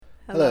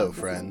Hello,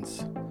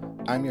 friends.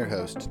 I'm your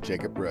host,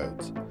 Jacob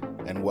Rhodes,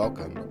 and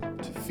welcome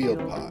to Field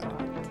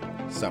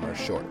Pod Summer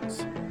Shorts.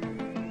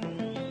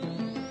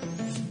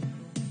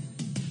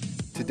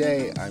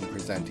 Today, I'm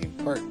presenting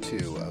part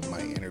 2 of my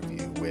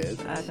interview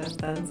with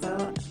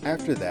SZTENCEL.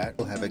 After that,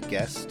 we'll have a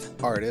guest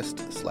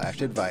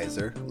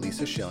artist/advisor,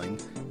 Lisa Schilling,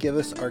 give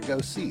us our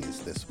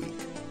go-sees this week.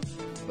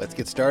 Let's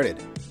get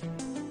started.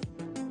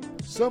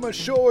 Summer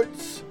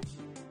Shorts!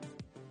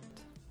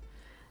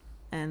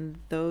 And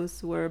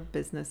those were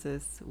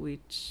businesses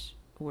which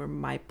were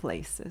my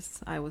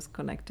places. I was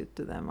connected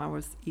to them. I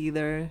was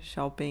either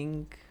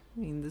shopping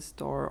in the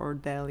store or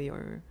deli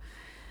or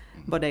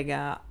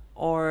bodega,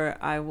 or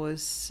I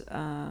was,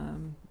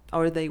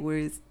 or they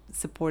were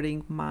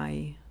supporting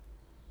my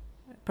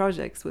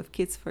projects with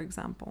kids, for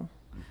example.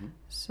 Mm-hmm.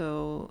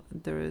 So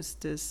there is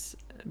this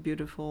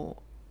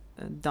beautiful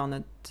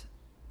donut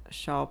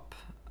shop,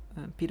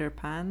 Peter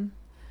Pan.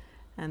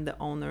 And the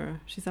owner,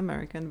 she's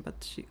American,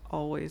 but she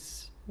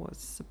always was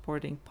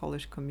supporting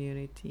Polish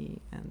community,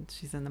 and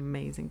she's an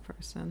amazing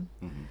person.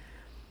 Mm-hmm.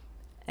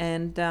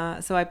 And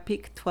so I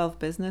picked 12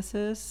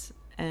 businesses,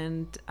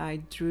 and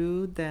I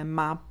drew the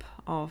map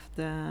of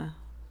the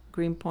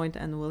Greenpoint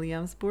and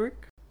Williamsburg.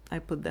 I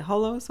put the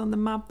hollows on the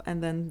map,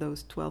 and then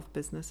those 12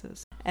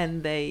 businesses.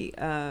 And they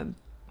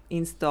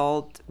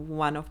installed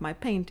one of my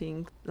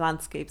paintings,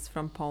 landscapes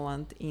from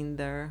Poland, in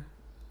their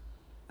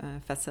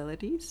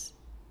facilities.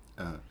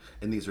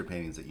 And these are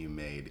paintings that you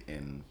made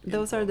in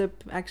Those are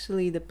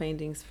actually the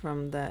paintings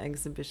from the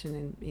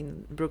exhibition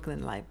in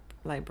Brooklyn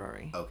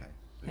Library. Okay.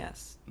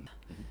 Yes.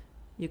 Mm-hmm.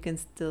 You can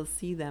still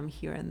see them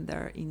here and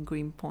there in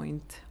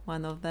Greenpoint.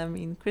 One of them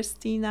in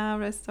Christina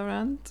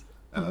restaurant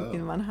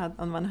on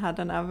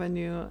Manhattan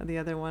Avenue. The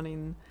other one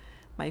in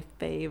my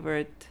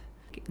favorite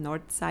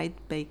Northside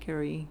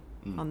Bakery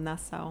on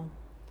Nassau.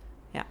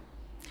 Yeah.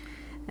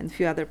 And a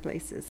few other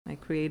places. I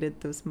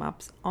created those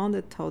maps on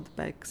the tote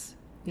bags.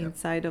 Yep.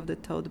 Inside of the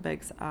tote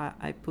bags,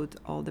 I put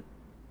all the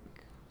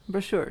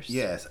brochures.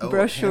 Yes.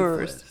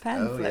 Brochures.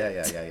 Pamphlet.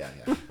 Oh,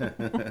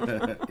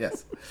 yeah.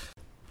 Yes.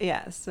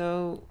 Yeah,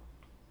 so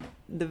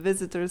the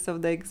visitors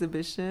of the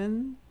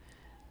exhibition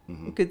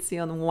could see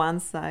on one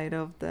side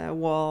of the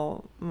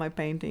wall my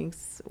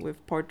paintings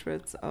with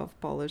portraits of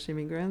Polish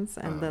immigrants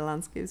and the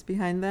landscapes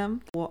behind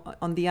them.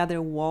 On the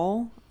other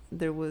wall,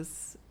 the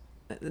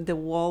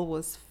wall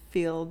was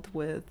filled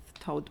with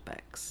tote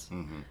bags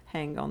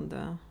hang on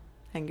the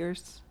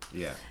hangers.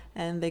 Yeah.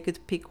 And they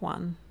could pick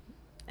one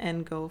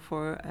and go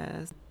for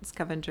a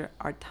scavenger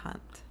art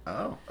hunt.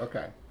 Oh,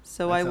 okay.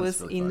 So that I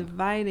was really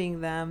inviting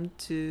them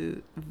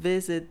to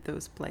visit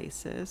those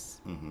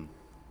places,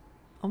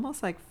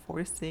 almost like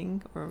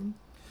forcing or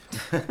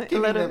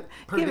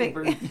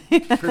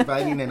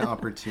providing an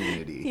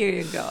opportunity. Here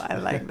you go. I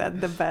like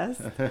that the best.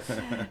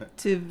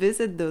 To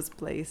visit those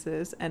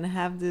places and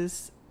have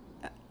this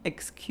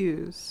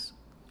excuse.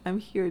 I'm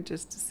here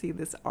just to see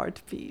this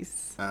art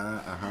piece.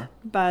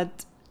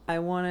 But I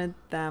wanted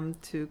them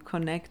to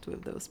connect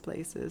with those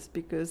places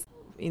because,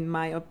 in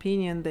my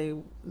opinion,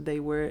 they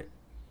were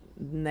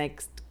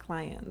next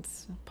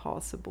clients,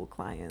 possible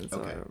clients.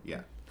 Okay,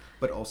 yeah.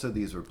 But also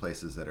these were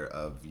places that are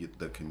of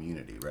the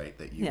community, right?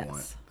 That you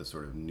want the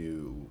sort of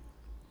new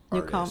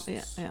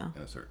artists in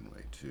a certain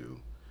way to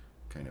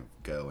kind of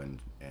go and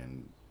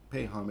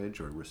pay homage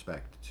or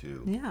respect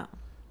to. Yeah.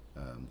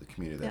 The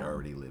community that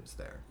already lives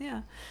there.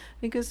 Yeah,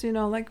 because,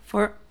 like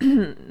for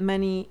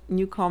many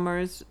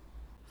newcomers,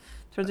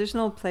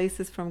 traditional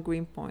places from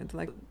Greenpoint,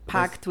 like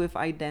packed with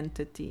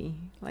identity,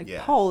 like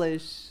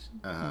Polish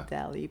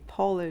deli,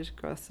 Polish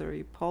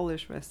grocery,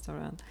 Polish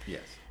restaurant.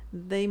 Yes.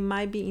 They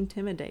might be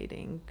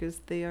intimidating because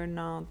they are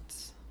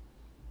not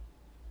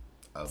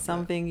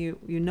something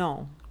you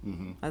know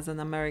as an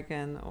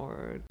American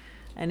or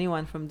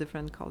anyone from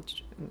different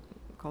culture,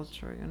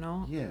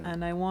 Yeah.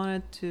 And I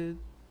wanted to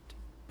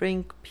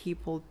bring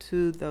people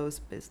to those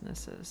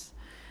businesses.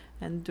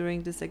 And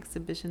during this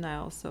exhibition, I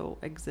also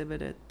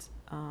exhibited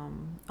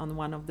on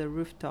one of the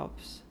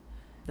rooftops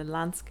the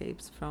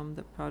landscapes from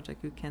the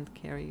project. You can't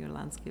carry your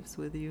landscapes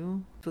with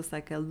you. It was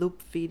like a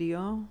loop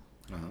video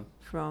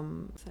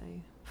from,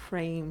 say,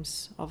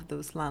 frames of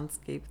those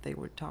landscapes they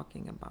were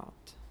talking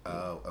about.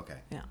 Oh,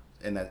 okay. Yeah.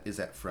 And is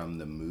that from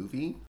the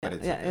movie?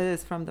 It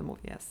is from the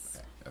movie,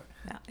 yes. Okay.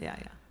 Yeah.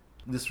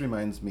 This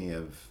reminds me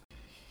of,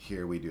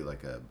 here we do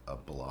like a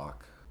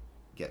block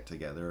get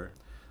together,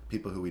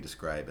 people who we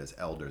describe as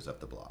elders of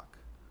the block.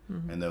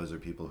 And those are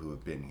people who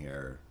have been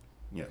here,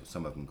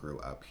 some of them grew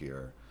up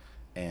here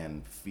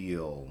and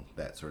feel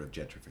that sort of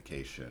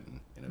gentrification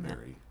in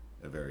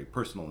a very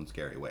personal and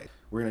scary way.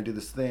 We're going to do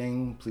this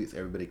thing, please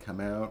everybody come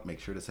out, make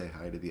sure to say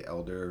hi to the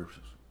elder,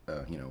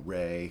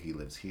 Ray, he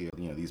lives here.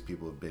 These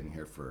people have been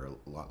here for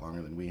a lot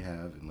longer than we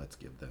have, and let's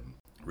give them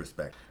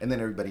respect. And then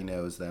everybody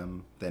knows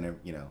them. Then,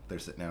 they're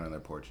sitting out on their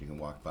porch. You can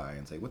walk by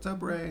and say, "What's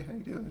up, Ray? How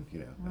you doing?"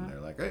 And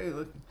they're like, "Hey,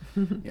 look."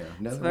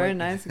 It's very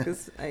nice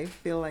because I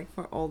feel like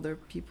for older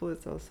people,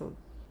 it's also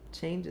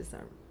changes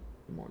are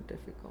more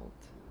difficult.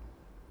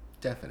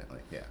 Definitely,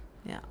 yeah.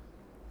 Yeah.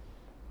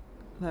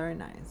 Very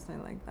nice. I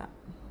like that.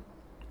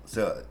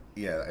 So,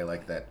 yeah, I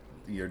like that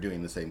you're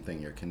doing the same thing.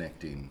 You're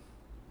connecting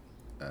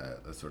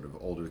a sort of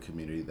older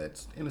community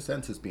that's, in a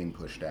sense, is being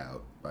pushed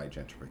out by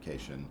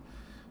gentrification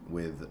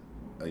with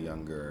a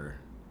younger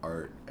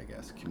art, I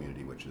guess,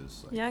 community, which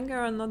is like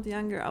younger or not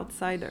younger,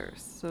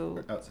 outsiders.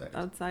 So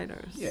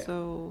outsiders. Yeah.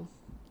 So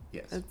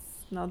yes,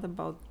 it's not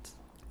about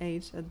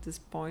age at this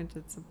point.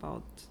 It's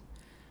about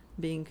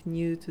being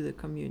new to the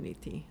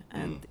community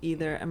and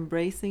either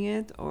embracing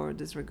it or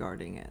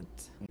disregarding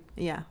it.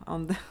 Yeah,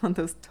 on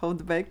those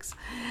tote bags,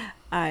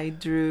 I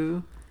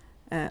drew.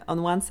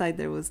 On one side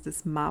there was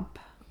this map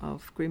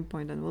of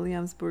Greenpoint and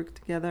Williamsburg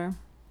together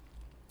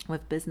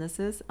with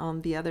businesses.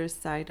 On the other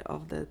side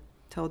of the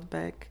tote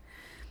bag,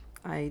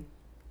 I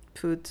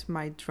put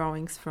my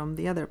drawings from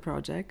the other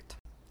project,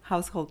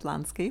 Household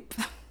Landscape.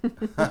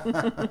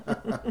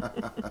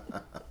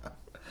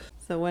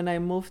 So when I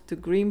moved to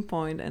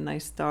Greenpoint and I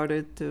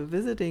started to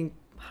visiting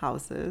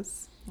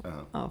houses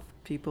of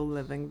people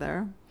living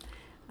there,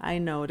 I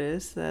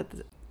noticed that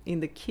in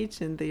the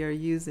kitchen they are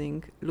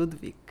using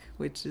Ludwig,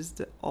 which is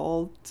the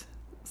old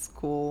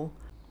school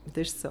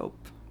dish soap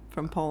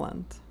from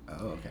Poland.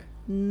 Oh, okay.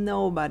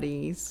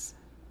 Nobody's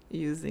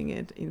using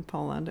it in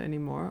Poland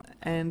anymore.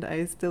 And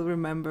I still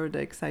remember the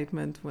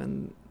excitement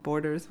when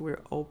borders were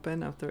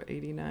open after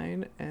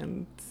 '89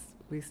 and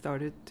we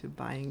started to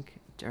buying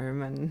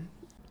German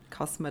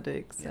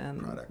cosmetics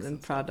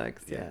and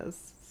products,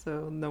 yes.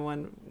 So no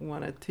one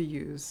wanted to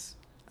use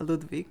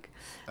Ludwig.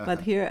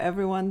 But here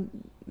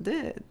everyone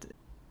did.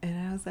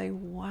 And I was like,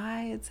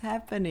 why it's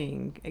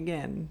happening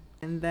again?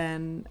 And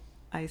then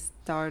I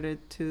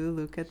started to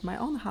look at my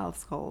own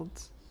household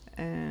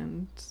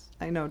and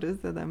I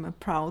noticed that I'm a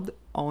proud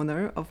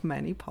owner of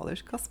many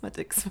Polish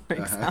cosmetics, for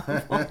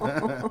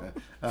example.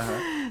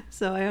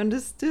 So I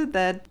understood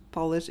that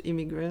Polish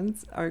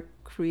immigrants are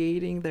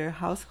creating their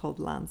household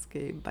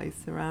landscape by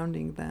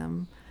surrounding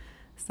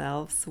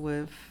themselves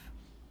with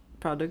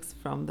products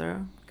from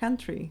their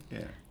country.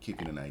 Yeah,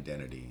 keeping an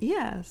identity.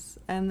 Yes,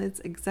 and it's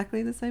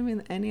exactly the same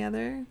in any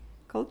other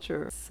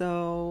culture.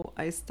 So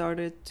I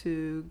started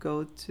to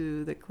go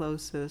to the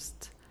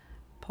closest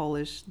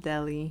Polish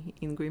deli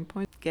in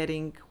Greenpoint,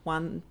 getting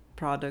one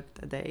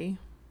product a day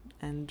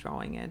and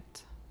drawing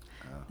it.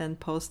 Then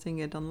posting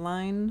it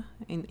online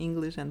in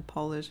English and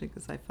Polish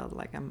because I felt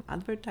like I'm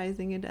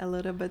advertising it a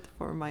little bit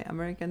for my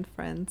American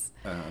friends.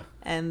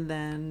 And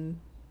then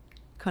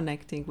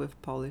connecting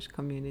with Polish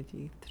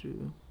community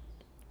through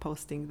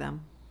posting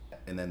them.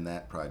 And then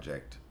that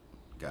project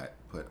got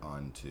put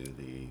onto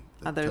the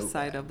other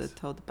side of the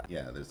tote bag.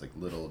 Yeah, there's like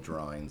little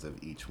drawings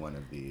of each one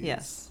of these.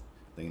 Yes.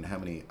 I mean, how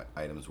many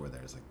items were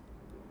there? It's like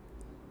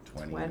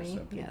 20 or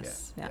something?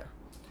 Yes.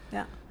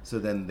 Yeah. So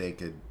then they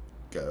could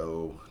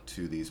go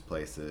to these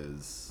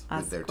places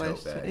with their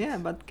tote bags. Yeah,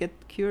 but get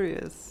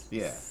curious.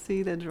 Yeah.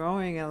 See the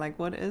drawing and like,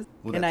 what is?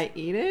 Can I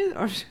eat it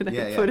or should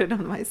I put it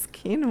on my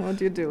skin? What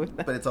do you do with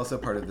that? But it's also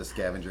part of the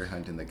scavenger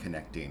hunt and the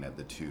connecting of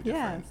the two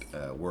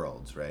different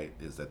worlds, right?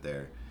 Is that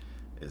they're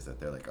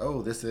like,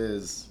 oh, this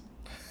is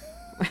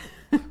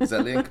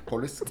Zalink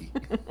Polski.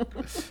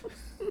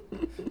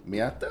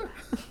 Miata?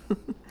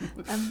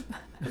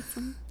 It's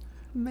a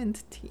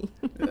mint tea.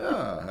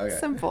 Oh, okay.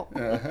 Simple.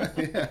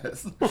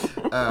 Yes.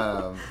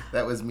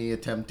 That was me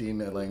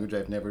attempting a language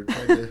I've never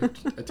tried to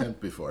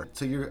attempt before.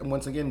 So you're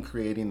once again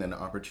creating an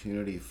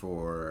opportunity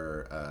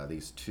for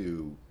these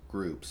two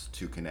groups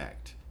to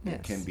connect. Yes.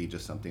 It can be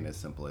just something as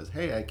simple as,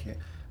 hey,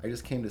 I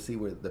just came to see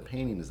where the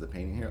painting is. The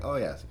painting here? Oh,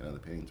 yes. The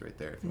painting's right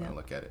there if you want to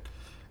look at it.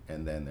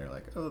 And then they're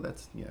like, oh,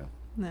 that's,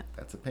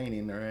 that's a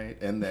painting, all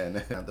right? And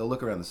then they'll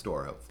look around the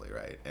store, hopefully,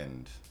 right?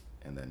 And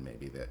then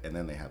maybe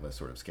then they have a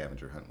sort of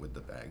scavenger hunt with the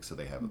bag, so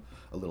they have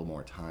a little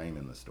more time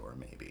in the store,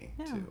 maybe,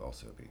 to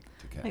also be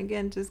to connect.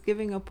 Again, just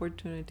giving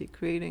opportunity,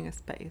 creating a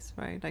space,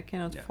 right? I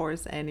cannot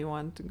force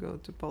anyone to go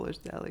to Polish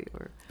deli,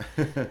 or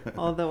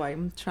although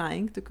I'm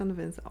trying to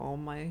convince all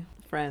my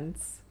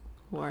friends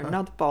who are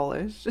not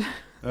Polish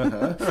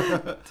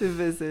to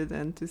visit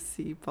and to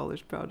see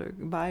Polish products,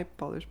 buy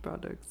Polish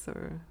products,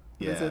 or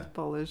visit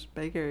Polish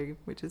bakery,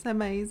 which is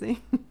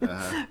amazing,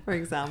 for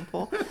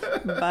example.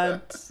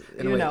 But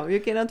you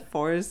cannot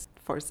force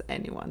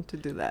anyone to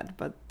do that.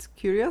 But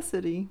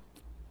curiosity.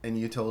 And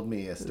you told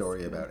me a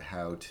story about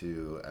how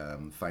to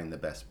find the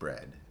best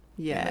bread.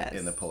 Yes.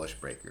 In the Polish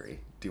bakery.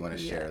 Do you want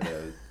to share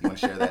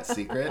that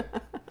secret?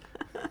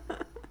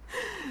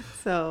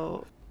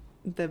 So,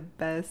 the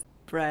best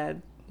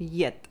bread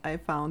yet I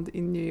found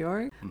in New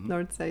York,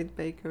 Northside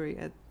Bakery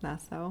at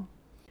Nassau,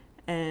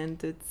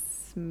 and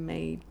it's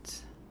made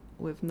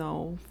with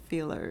no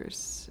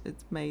fillers.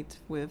 It's made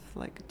with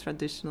like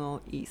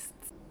traditional yeast.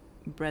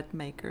 Bread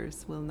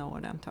makers will know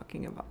what I'm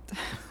talking about.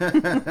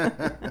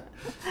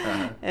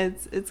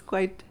 It's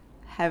quite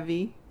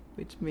heavy,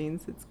 which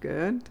means it's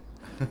good,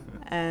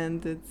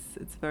 and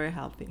it's very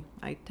healthy.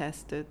 I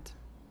tested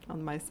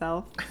on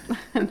myself,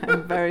 and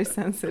I'm very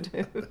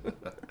sensitive.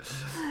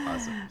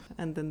 Awesome.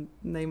 And the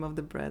name of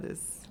the bread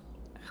is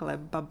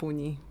chleb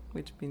babuni,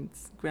 which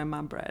means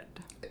grandma bread.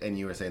 And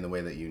you were saying the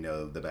way that you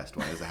know the best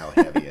one is how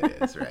heavy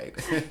it is, right?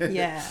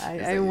 Yeah,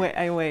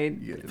 I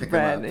weighed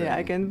bread. Yeah,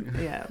 I can.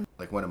 Yeah.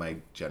 Like one of my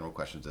general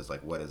questions is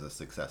like, what is a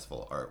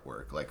successful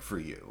artwork like for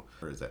you,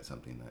 or is that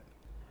something that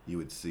you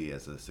would see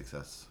as a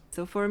success?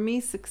 So for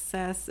me,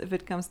 success, if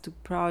it comes to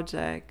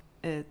project,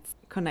 it's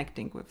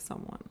connecting with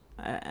someone.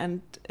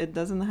 And it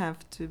doesn't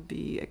have to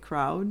be a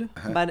crowd,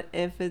 but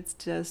if it's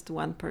just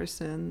one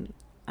person,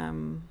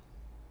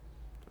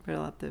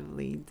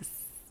 relatively,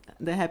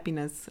 the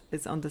happiness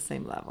is on the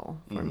same level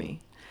for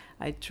me.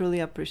 I truly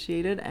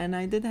appreciate it. And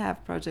I did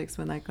have projects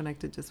when I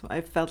connected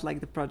I felt like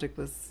the project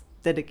was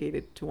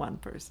dedicated to one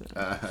person.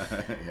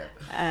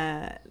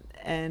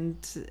 And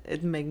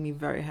it made me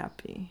very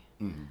happy.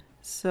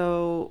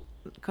 So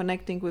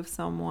connecting with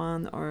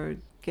someone or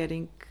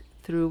getting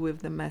through with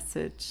the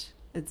message,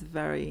 it's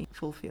very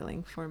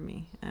fulfilling for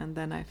me. And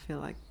then I feel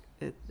like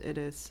it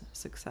is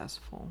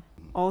successful.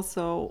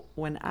 Also,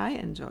 when I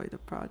enjoy the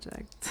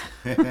project,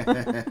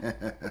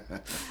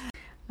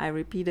 I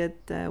repeated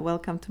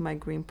Welcome to my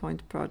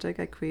Greenpoint project.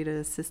 I created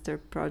a sister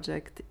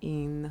project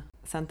in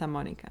Santa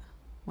Monica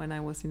when I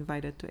was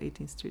invited to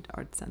 18th Street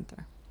Art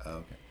Center. Oh,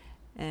 okay.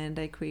 And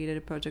I created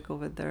a project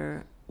over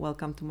there,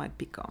 Welcome to my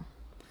Pico.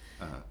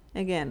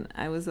 Again,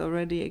 I was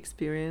already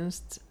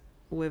experienced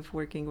with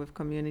working with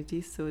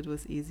communities, so it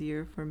was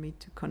easier for me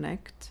to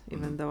connect,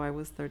 even though I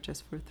was there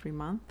just for 3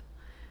 months.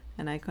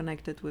 And I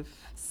connected with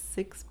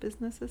 6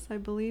 businesses, I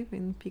believe,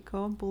 in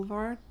Pico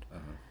Boulevard.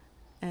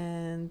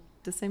 And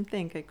the same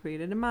thing, I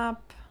created a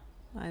map,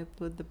 I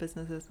put the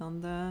businesses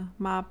on the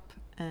map,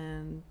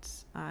 and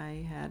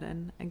I had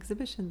an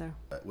exhibition there.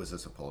 Was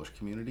this a Polish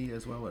community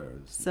as well?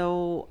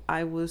 So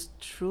I was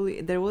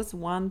there was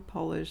one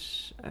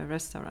Polish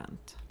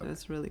restaurant. It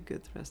was really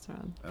good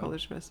restaurant,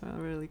 Polish restaurant,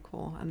 really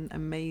cool, and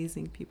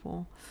amazing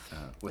people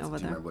do you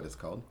remember what it's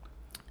called?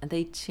 And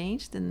they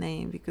changed the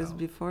name because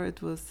before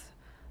it was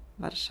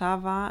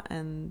Warszawa,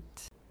 and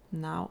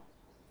now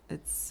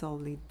it's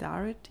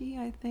Solidarity,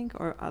 I think,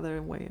 or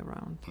other way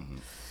around.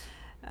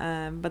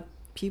 But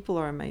people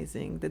are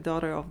amazing. The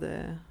daughter of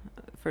the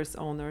first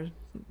owner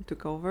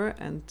took over,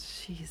 and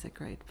she's a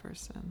great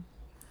person.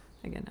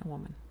 Again, a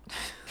woman.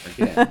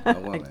 Again, a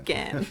woman.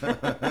 Again.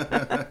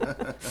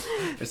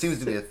 There seems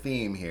to be a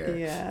theme here.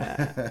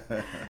 Yeah.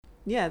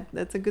 Yeah,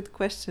 that's a good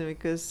question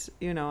because,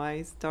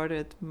 I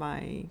started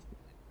my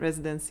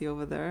residency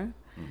over there,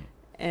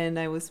 and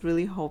I was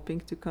really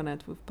hoping to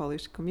connect with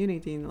Polish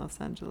community in Los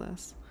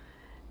Angeles.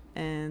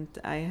 And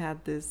I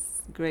had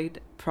this great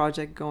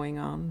project going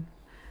on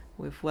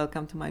with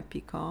Welcome to my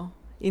Pico,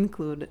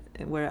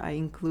 where I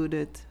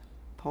included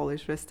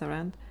Polish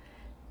restaurant,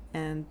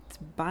 and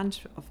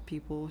bunch of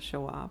people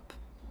show up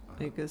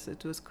because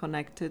it was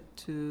connected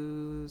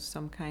to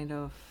some kind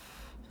of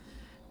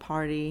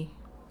party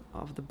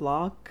of the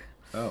block.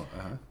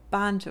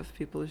 Bunch of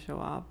people show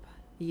up,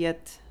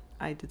 yet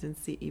I didn't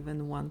see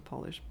even one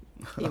Polish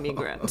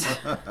immigrant.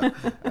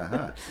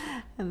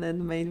 And that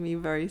made me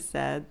very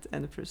sad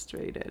and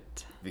frustrated.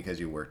 Because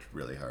you worked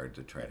really hard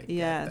to try to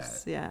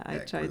get that. I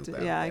tried to.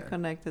 I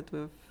connected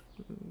with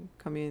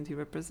community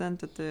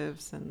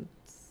representatives, and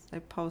I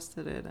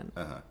posted it, and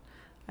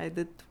I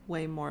did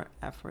way more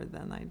effort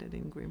than I did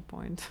in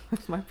Greenpoint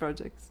with my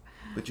projects.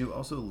 But you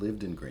also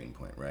lived in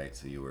Greenpoint, right?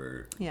 So you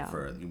were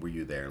were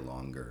you there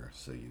longer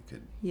so you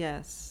could?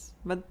 Yes,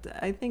 but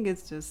I think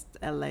it's just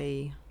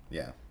LA.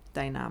 Yeah.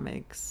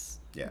 Dynamics.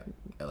 Yeah,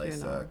 LA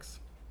sucks.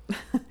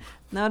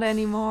 Not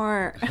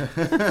anymore.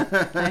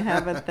 I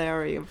have a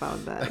theory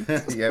about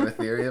that. You have a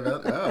theory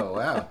about? Oh,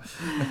 wow.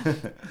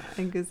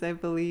 Because I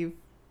believe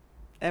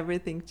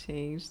everything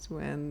changed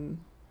when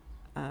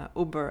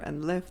Uber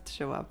and Lyft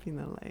show up in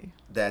LA.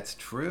 That's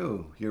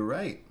true. You're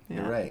right.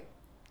 Yeah.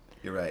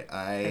 You're right.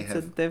 It's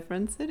a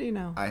different city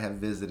now. I have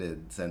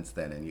visited since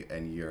then,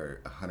 and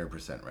you're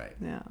 100% right.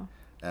 Yeah.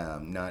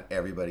 Not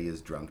everybody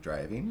is drunk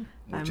driving,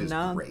 which is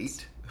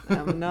great.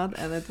 I'm not,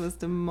 and it was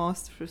the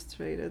most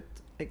frustrated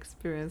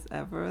experience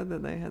ever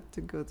that I had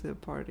to go to a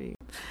party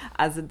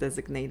as a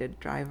designated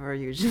driver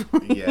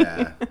usually.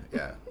 Yeah.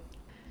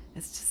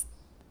 It's just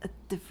a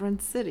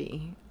different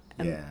city.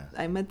 And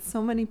I met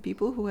so many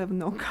people who have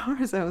no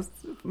cars.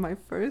 My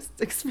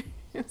first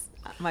experience,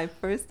 my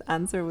first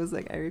answer was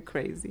like, are you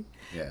crazy?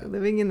 Yeah. You're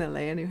living in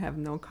LA and you have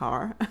no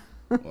car.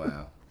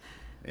 Wow.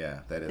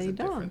 Yeah, that is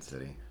different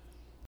city.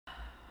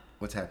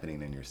 What's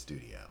happening in your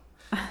studio?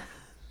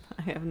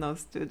 I have no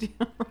studio.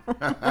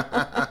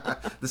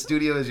 The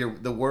studio is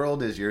the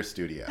world is your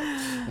studio.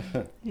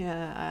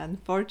 Yeah,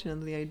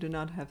 unfortunately, I do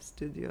not have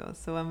studio,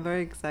 so I'm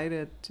very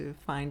excited to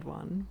find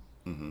one.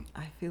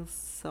 I feel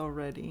so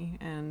ready,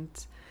 and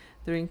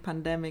during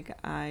pandemic,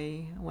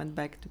 I went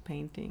back to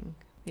painting.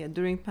 Yeah,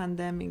 during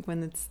pandemic,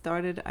 when it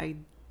started, I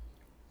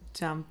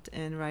jumped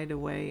in right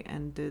away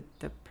and did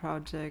the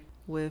project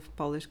with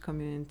Polish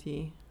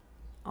community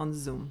on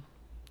Zoom.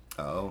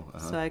 So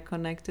I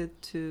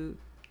connected to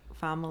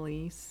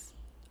families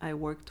I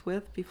worked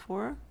with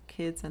before,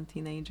 kids and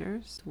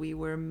teenagers. We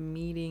were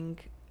meeting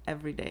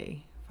every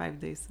day, 5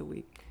 days a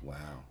week.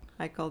 Wow.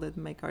 I called it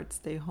Make Art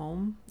Stay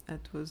Home.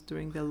 It was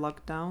during the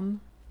lockdown,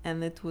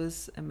 and it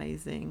was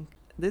amazing.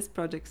 This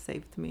project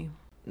saved me.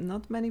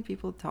 Not many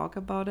people talk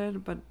about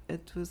it, but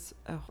it was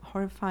a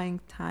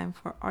horrifying time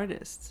for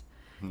artists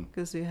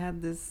because you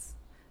had this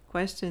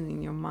question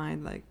in your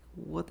mind, like,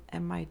 what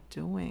am I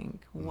doing?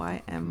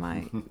 Why am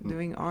I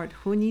doing art?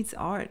 Who needs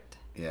art?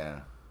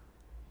 Yeah.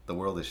 The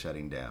world is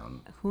shutting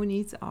down. Who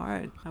needs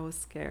art? I was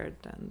scared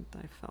and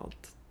I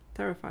felt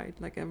terrified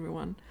like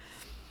everyone.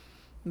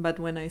 But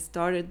when I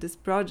started this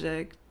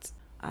project,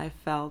 I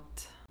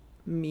felt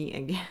me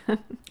again.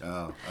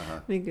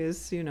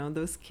 Because, you know,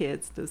 those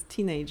kids, those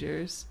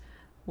teenagers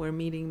were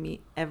meeting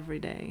me every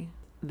day.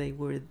 They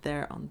were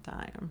there on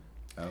time.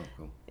 Oh,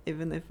 cool.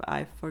 Even if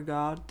I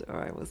forgot or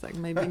I was like,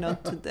 maybe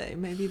not today,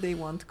 maybe they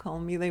won't call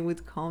me, they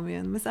would call me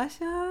and, Miss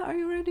Asha, are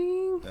you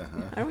ready?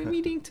 Are we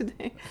meeting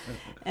today?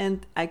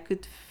 And I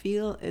could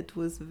feel it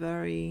was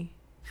very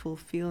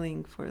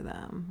fulfilling for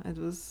them. It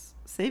was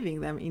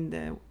saving them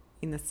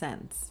in a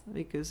sense,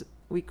 because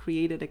we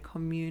created a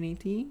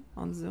community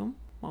on Zoom,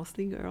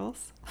 mostly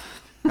girls.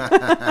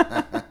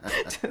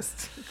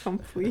 Just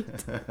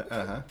complete.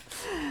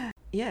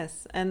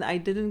 Yes, and I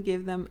didn't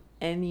give them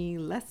any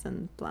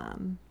lesson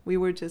plan. We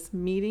were just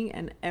meeting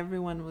and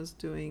everyone was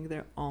doing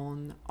their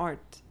own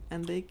art.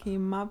 And they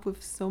came up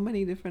with so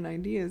many different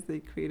ideas. They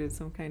created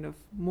some kind of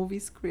movie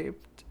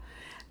script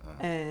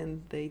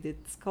and they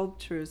did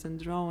sculptures and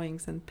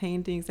drawings and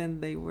paintings, and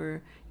they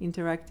were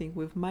interacting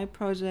with my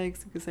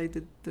projects because I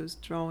did those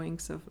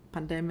drawings of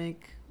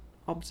pandemic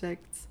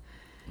objects.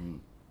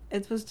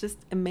 It was just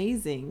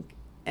amazing.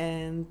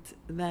 And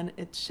then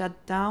it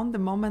shut down the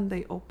moment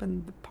they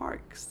opened the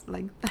parks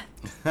like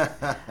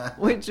that,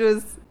 which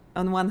was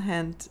on one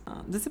hand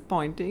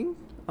disappointing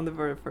on the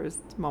very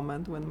first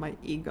moment when my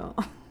ego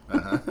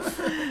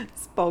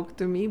spoke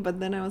to me, but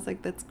then I was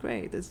like, that's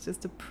great. It's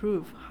just a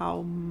proof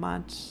how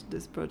much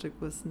this project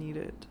was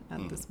needed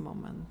at this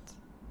moment.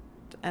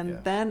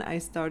 And then I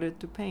started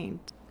to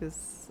paint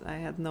because I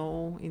had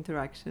no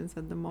interactions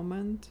at the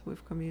moment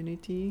with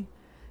community.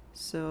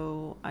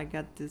 So I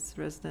got this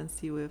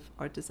residency with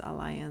Artists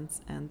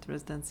Alliance and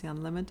Residency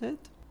Unlimited.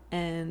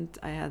 And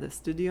I had a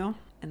studio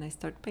and I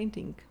started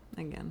painting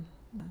again.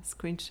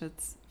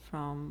 Screenshots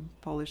from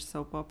Polish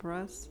soap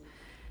operas.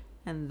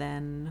 And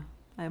then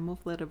I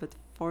moved a little bit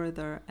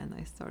further and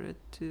I started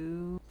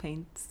to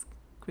paint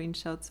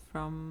screenshots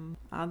from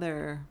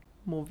other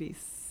movie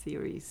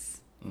series.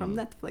 From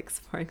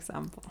Netflix, for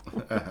example.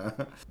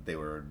 They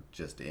were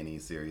just any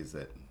series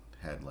that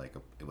had like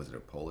was it a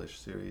Polish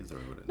series or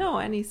would it no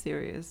any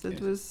series.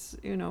 It was,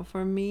 you know,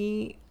 for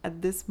me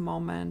at this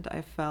moment I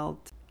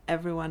felt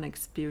everyone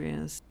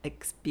experience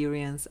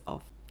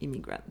of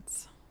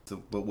immigrants. So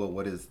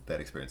what is that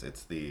experience?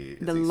 It's the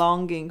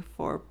longing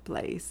for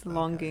place,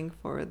 longing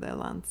for the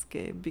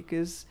landscape,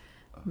 because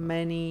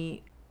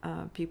many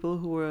people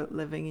who were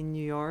living in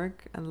New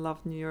York and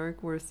loved New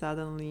York were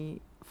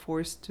suddenly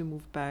forced to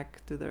move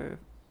back to their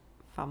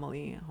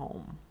family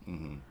home.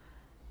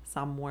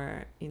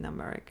 Somewhere in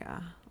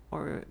America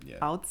or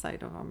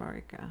outside of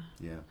America.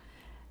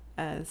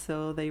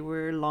 So they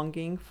were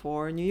longing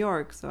for New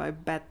York. So I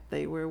bet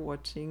they were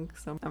watching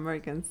some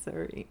American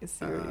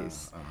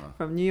series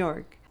from New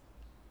York.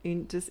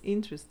 Just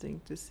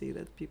interesting to see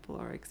that people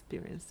are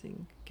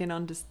experiencing, can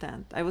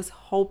understand. I was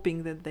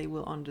hoping that they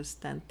will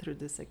understand through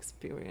this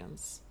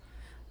experience,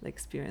 the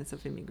experience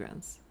of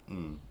immigrants,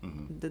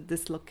 the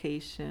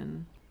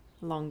dislocation,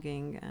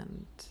 longing,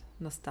 and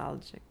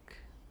nostalgic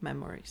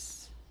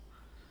memories.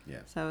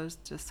 So I was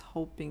just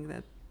hoping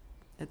that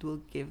it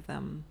will give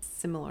them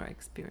similar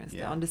experience,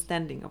 the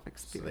understanding of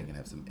experience. So they can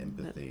have some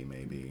empathy,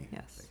 maybe.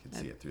 Yes. They can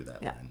see it through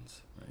that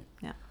lens, right?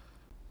 Yeah.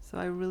 So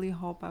I really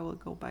hope I will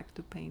go back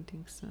to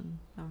painting soon.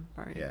 I'm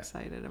very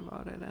excited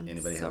about it. And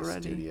anybody have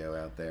a studio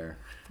out there?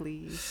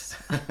 Please.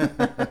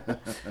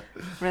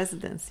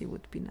 Residency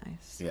would be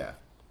nice. Yeah.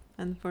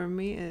 And for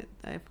me,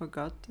 I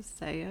forgot to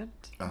say it,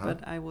 but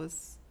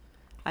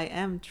I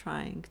am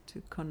trying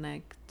to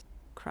connect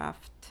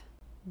craft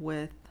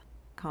with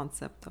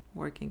concept of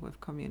working with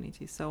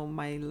community. So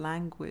my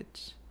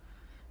language,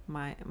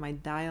 my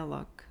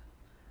dialogue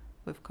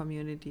with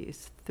community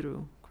is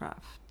through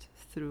craft,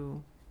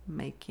 through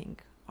making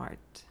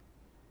art.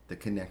 The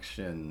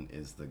connection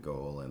is the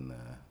goal, and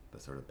the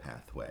sort of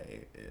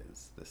pathway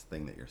is this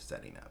thing that you're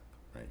setting up,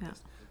 right?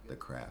 The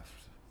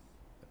craft.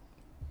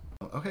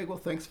 Okay, well,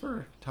 thanks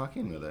for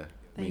talking with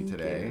me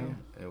today.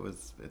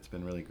 It's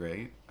been really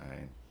great.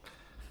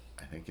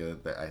 I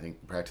think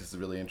practice is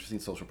really interesting.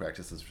 Social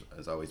practice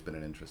has always been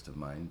an interest of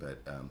mine, but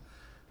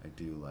I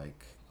do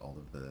like all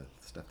of the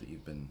stuff that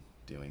you've been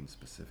doing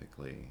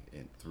specifically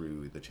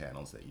through the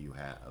channels that you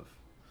have.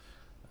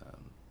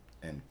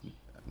 And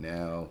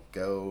now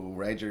go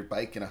ride your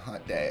bike in a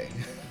hot day.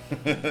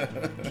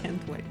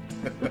 Can't wait.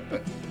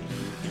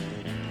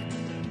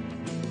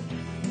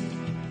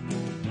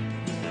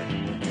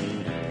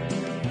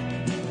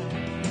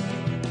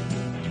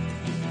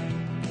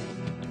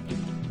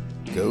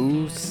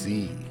 Go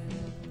see.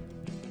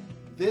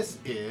 This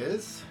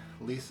is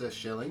Lisa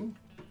Schilling,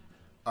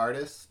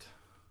 artist,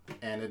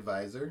 and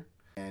advisor,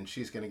 and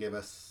she's going to give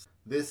us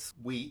this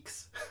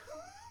week's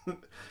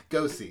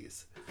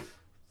go-sees.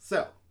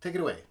 So, take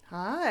it away.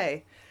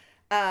 Hi.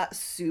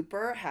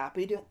 Super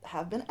happy to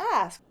have been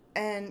asked.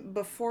 And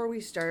before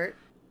we start,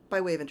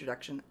 by way of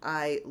introduction,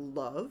 I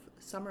love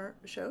summer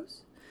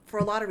shows for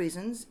a lot of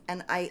reasons,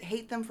 and I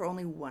hate them for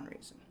only one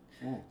reason.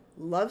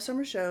 Love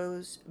summer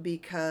shows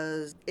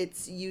because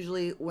it's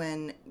usually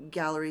when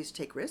galleries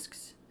take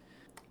risks.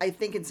 I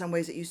think in some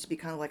ways it used to be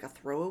kind of like a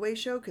throwaway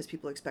show because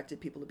people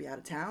expected people to be out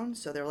of town.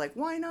 So they're like,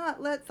 why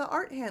not let the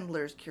art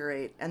handlers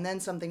curate? And then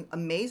something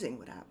amazing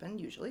would happen,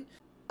 usually.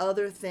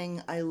 Other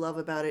thing I love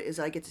about it is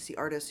I get to see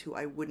artists who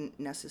I wouldn't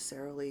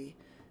necessarily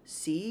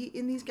see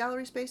in these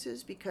gallery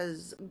spaces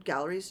because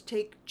galleries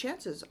take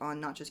chances on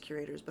not just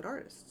curators but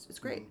artists. It's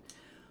great.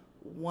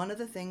 One of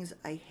the things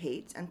I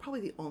hate, and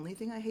probably the only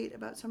thing I hate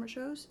about summer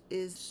shows,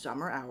 is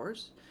summer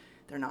hours.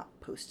 They're not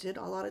posted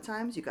a lot of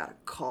times. You gotta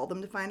call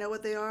them to find out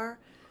what they are.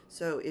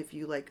 So if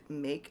you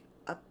make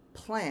a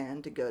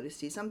plan to go to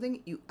see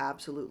something, you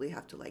absolutely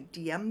have to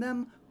DM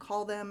them,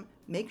 call them,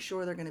 make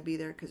sure they're gonna be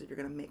there, because if you're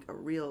gonna make a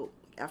real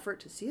effort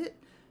to see it,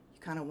 you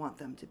kind of want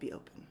them to be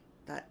open.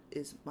 That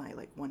is my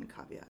one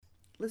caveat.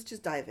 Let's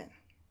just dive in.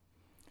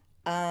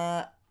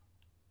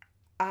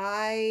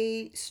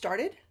 I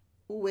started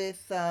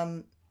with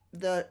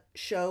the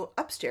show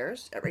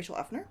Upstairs at Rachel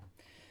Effner.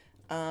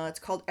 It's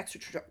called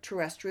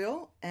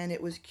Extraterrestrial, and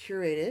it was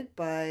curated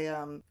by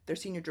their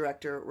senior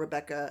director,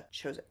 Rebecca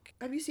Chosik.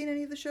 Have you seen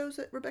any of the shows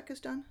that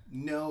Rebecca's done?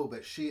 No,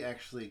 but she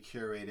actually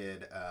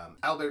curated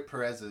Albert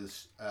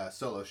Perez's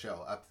solo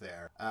show up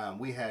there.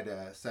 We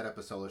had set up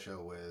a solo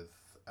show with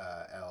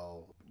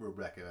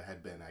Rebecca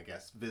had been, I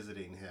guess,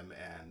 visiting him,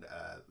 and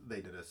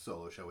they did a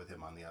solo show with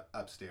him on the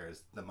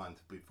Upstairs the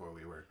month before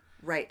we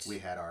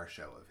had our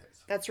show of his.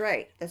 That's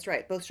right.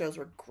 Both shows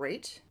were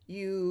great.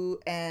 You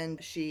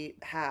and she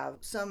have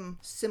some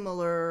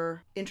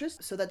similar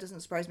interests, so that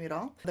doesn't surprise me at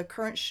all. The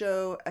current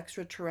show,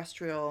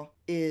 Extraterrestrial,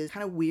 is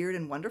kind of weird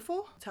and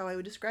wonderful. That's how I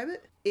would describe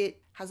it.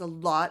 It has a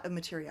lot of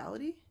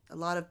materiality. A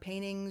lot of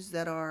paintings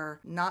that are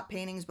not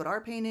paintings but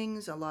are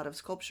paintings. A lot of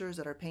sculptures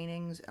that are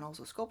paintings and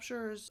also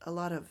sculptures. A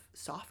lot of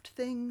soft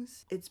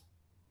things. It's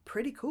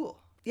pretty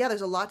cool. Yeah,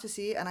 there's a lot to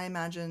see, and I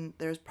imagine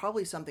there's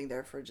probably something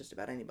there for just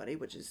about anybody,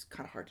 which is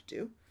kind of hard to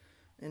do,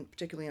 and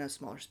particularly in a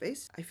smaller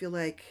space. I feel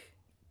like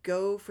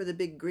go for the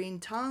big green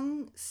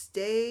tongue,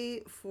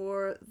 stay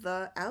for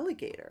the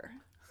alligator.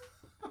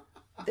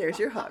 There's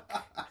your hook.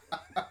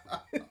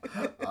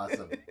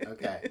 Awesome.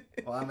 Okay.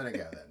 Well, I'm going to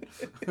go then.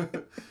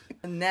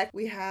 Next,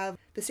 we have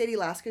the Sadie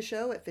Laska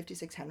show at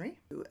 56 Henry,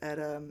 at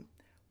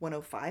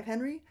 105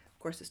 Henry. Of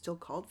course, it's still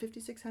called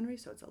 56 Henry,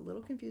 so it's a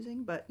little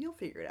confusing, but you'll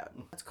figure it out.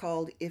 It's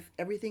called If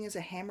Everything is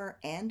a Hammer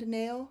and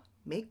Nail,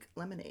 Make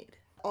Lemonade.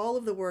 All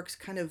of the works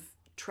kind of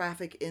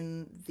traffic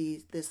in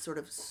this sort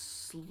of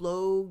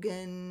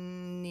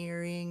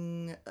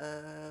sloganeering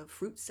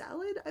fruit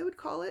salad, I would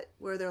call it,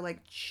 where they're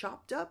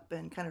chopped up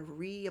and kind of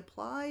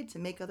reapplied to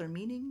make other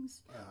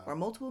meanings or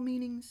multiple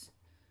meanings.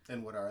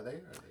 And what are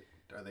they?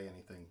 Are they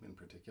anything in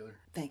particular?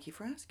 Thank you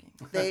for asking.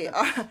 They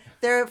are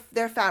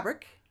they're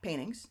fabric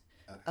paintings.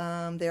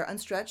 Okay. They're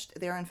unstretched.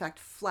 They are in fact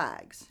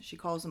flags. She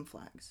calls them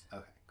flags.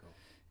 Okay, cool.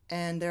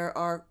 And there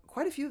are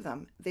quite a few of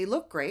them. They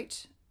look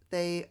great.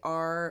 They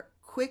are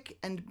quick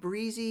and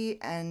breezy,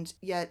 and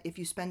yet if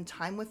you spend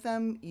time with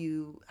them,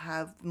 you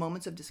have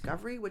moments of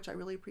discovery, which I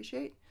really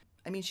appreciate.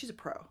 I mean, she's a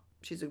pro.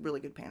 She's a really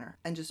good painter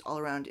and just all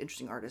around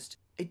interesting artist.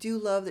 I do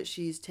love that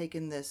she's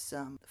taken this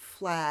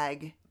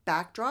flag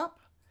backdrop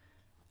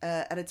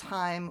at a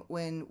time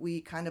when we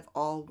kind of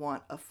all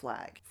want a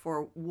flag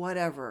for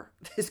whatever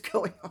is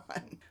going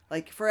on,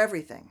 for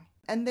everything.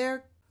 And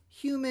they're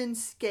human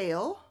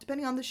scale,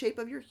 depending on the shape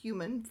of your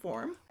human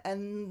form.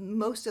 And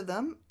most of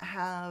them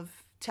have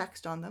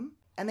text on them.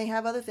 And they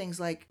have other things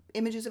like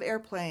images of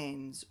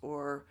airplanes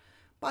or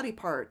body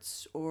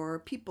parts or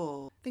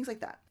people, things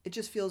like that. It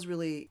just feels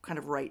really kind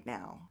of right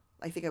now.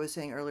 I think I was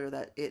saying earlier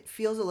that it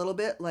feels a little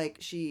bit like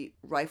she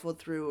rifled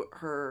through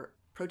her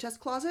protest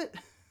closet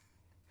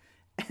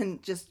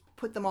and just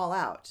put them all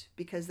out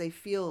because they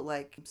feel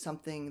like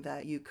something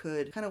that you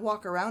could kind of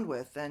walk around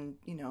with and,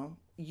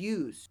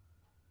 use.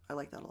 I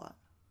like that a lot.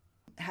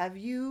 Have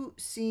you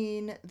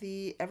seen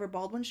the Ever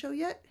Baldwin show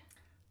yet?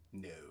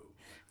 No.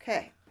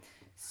 Okay.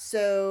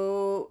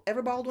 So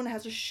Ever Baldwin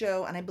has a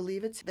show, and I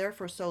believe it's there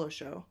for a solo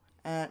show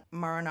at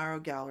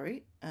Marinaro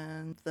Gallery.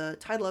 And the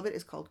title of it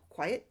is called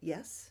Quiet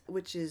Yes,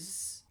 which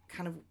is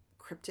kind of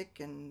cryptic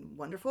and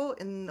wonderful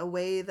in a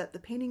way that the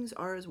paintings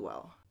are as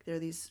well. They're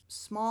these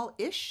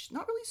small-ish,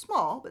 not really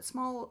small, but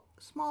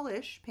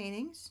smallish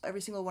paintings.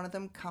 Every single one of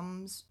them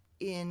comes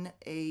in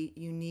a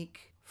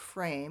unique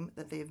frame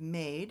that they've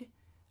made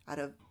out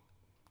of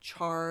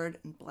charred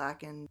and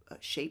blackened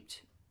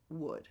shaped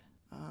wood.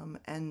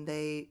 And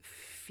they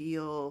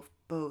feel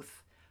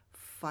both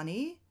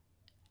funny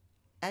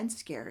and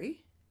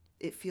scary.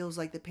 It feels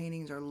like the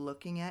paintings are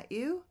looking at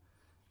you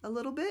a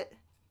little bit,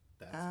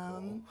 That's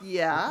cool.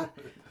 Yeah.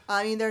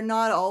 I mean, they're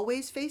not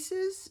always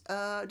faces,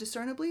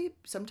 discernibly.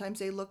 Sometimes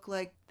they look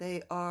like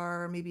they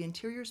are maybe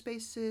interior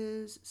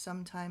spaces.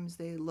 Sometimes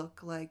they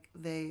look like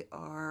they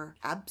are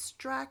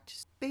abstract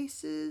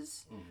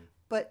spaces. Mm-hmm.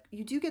 But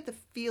you do get the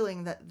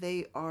feeling that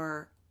they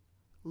are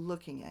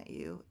looking at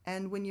you.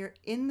 And when you're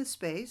in the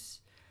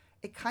space,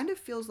 it kind of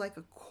feels like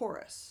a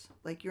chorus.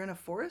 Like you're in a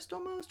forest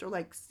almost, or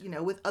like,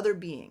 with other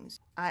beings.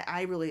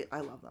 I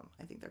love them.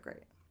 I think they're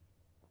great.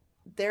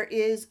 There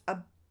is a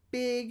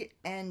big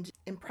and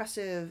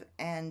impressive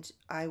and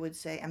I would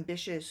say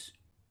ambitious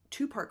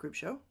 2-part group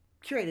show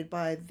curated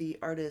by the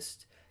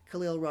artist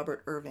Khalil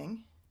Robert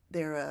Irving.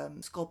 They're a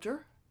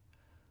sculptor.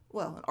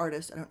 Well, an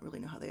artist. I don't really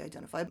know how they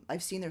identify.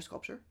 I've seen their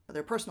sculpture.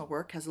 Their personal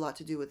work has a lot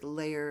to do with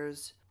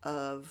layers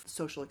of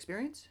social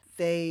experience.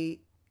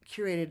 They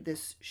curated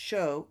this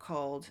show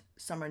called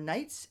Summer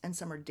Nights and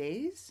Summer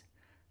Days.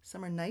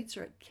 Summer Nights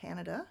are at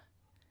Canada,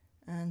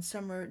 and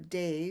Summer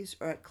Days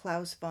are at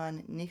Klaus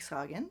von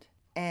Nixhagen.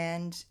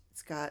 And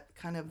it's got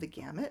kind of the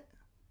gamut.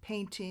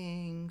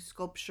 Painting,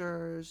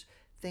 sculptures,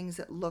 things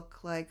that look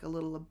like a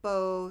little of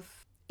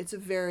both. It's a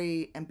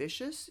very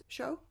ambitious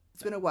show.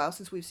 It's been a while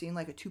since we've seen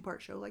like a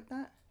 2-part show like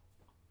that.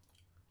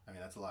 I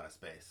mean, that's a lot of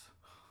space.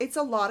 It's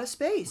a lot of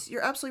space.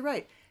 You're absolutely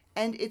right.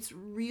 And it's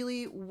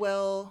really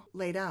well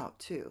laid out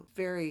too.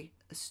 Very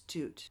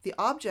astute. The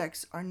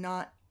objects are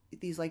not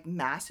these like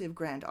massive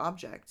grand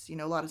objects. A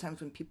lot of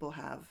times when people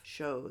have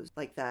shows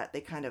like that,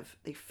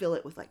 they fill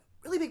it with like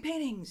really big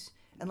paintings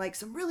and like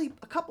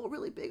a couple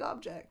really big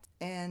objects.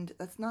 And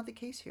that's not the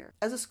case here.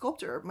 As a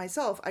sculptor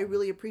myself, I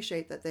really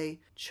appreciate that they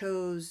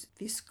chose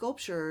these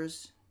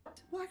sculptures,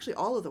 well, actually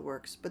all of the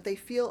works, but they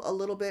feel a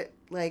little bit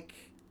like,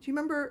 do you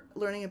remember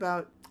learning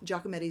about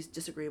Giacometti's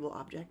disagreeable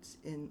objects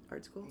in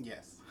art school?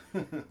 Yes.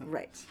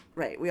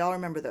 Right. We all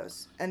remember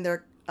those. And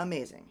they're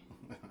amazing.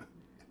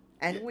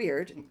 And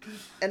weird.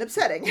 And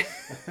upsetting.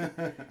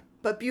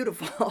 But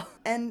beautiful.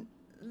 And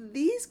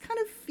these kind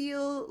of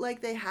feel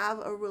like they have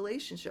a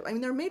relationship. I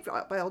mean, they're made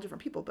by all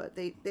different people, but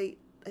I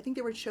think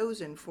they were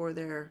chosen for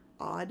their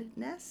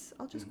oddness,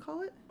 I'll just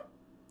call it.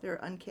 Their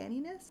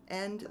uncanniness.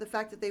 And the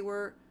fact that they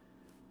were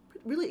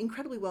really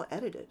incredibly well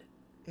edited,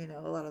 a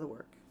lot of the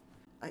work.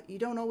 You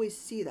don't always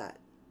see that,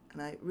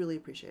 and I really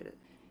appreciate it.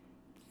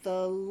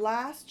 The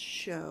last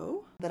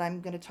show that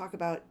I'm going to talk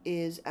about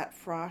is at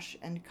Frosch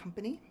and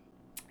Company.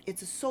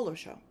 It's a solo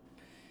show,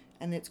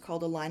 and it's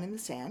called A Line in the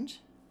Sand,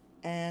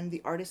 and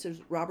the artist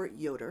is Robert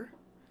Yoder.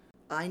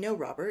 I know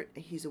Robert.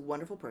 He's a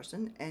wonderful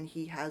person, and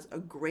he has a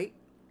great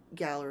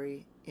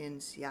gallery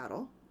in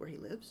Seattle, where he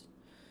lives.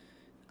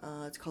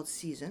 It's called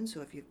Season,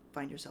 so if you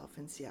find yourself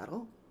in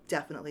Seattle,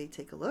 definitely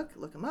take a look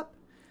him up.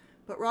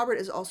 But Robert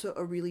is also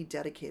a really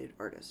dedicated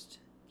artist.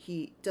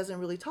 He doesn't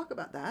really talk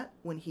about that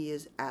when he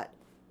is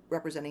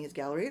representing his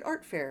gallery at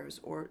art fairs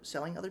or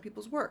selling other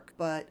people's work.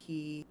 But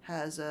he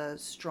has a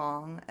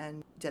strong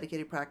and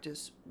dedicated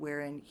practice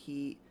wherein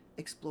he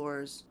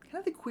explores kind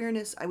of the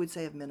queerness, I would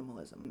say, of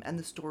minimalism and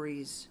the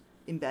stories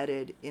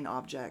embedded in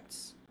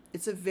objects.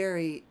 It's a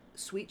very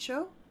sweet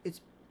show.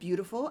 It's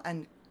beautiful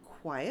and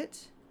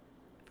quiet,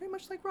 very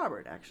much like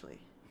Robert, actually.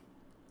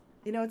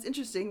 It's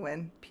interesting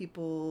when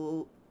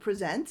people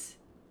present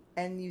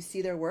and you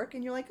see their work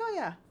and you're like, oh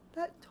yeah,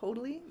 that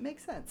totally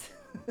makes sense.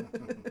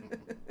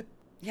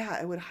 Yeah,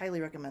 I would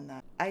highly recommend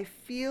that. I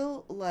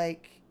feel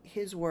like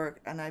his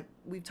work, and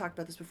we've talked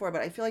about this before,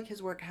 but I feel like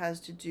his work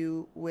has to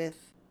do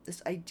with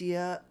this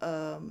idea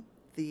of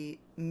the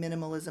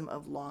minimalism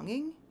of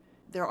longing.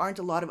 There aren't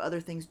a lot of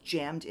other things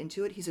jammed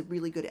into it. He's a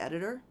really good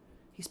editor.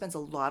 He spends a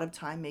lot of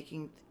time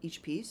making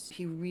each piece.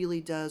 He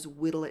really does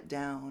whittle it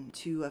down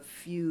to a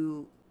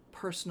few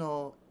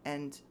personal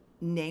and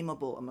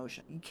nameable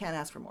emotion. You can't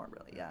ask for more,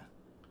 really, yeah.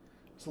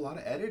 There's a lot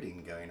of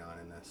editing going on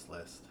in this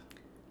list.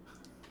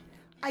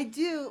 I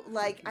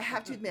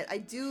have to admit, I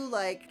do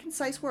like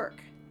concise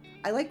work.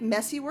 I like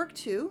messy work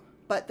too,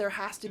 but there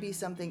has to be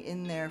something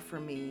in there for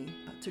me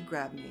to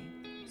grab me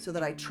so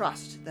that I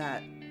trust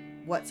that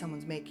what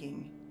someone's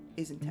making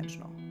is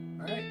intentional.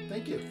 All right,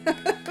 thank you.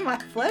 My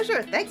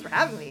pleasure. Thanks for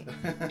having me.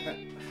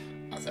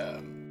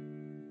 Awesome.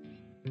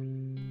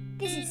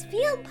 This is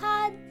Field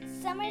Pod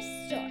Summer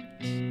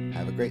Story.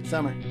 Have a great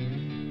summer.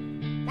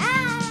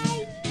 Bye!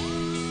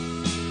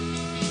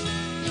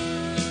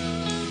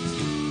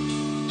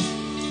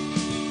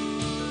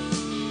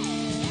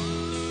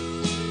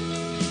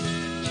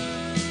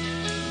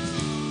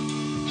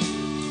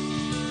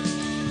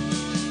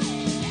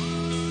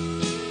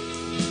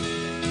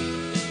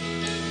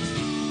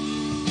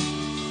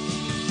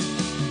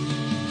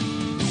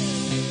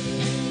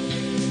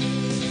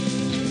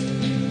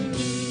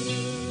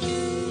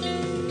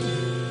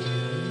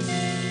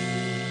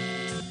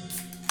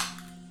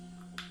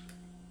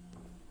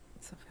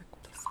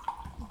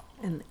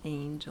 An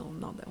angel,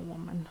 not a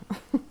woman.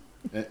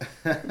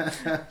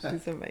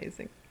 She's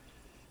amazing.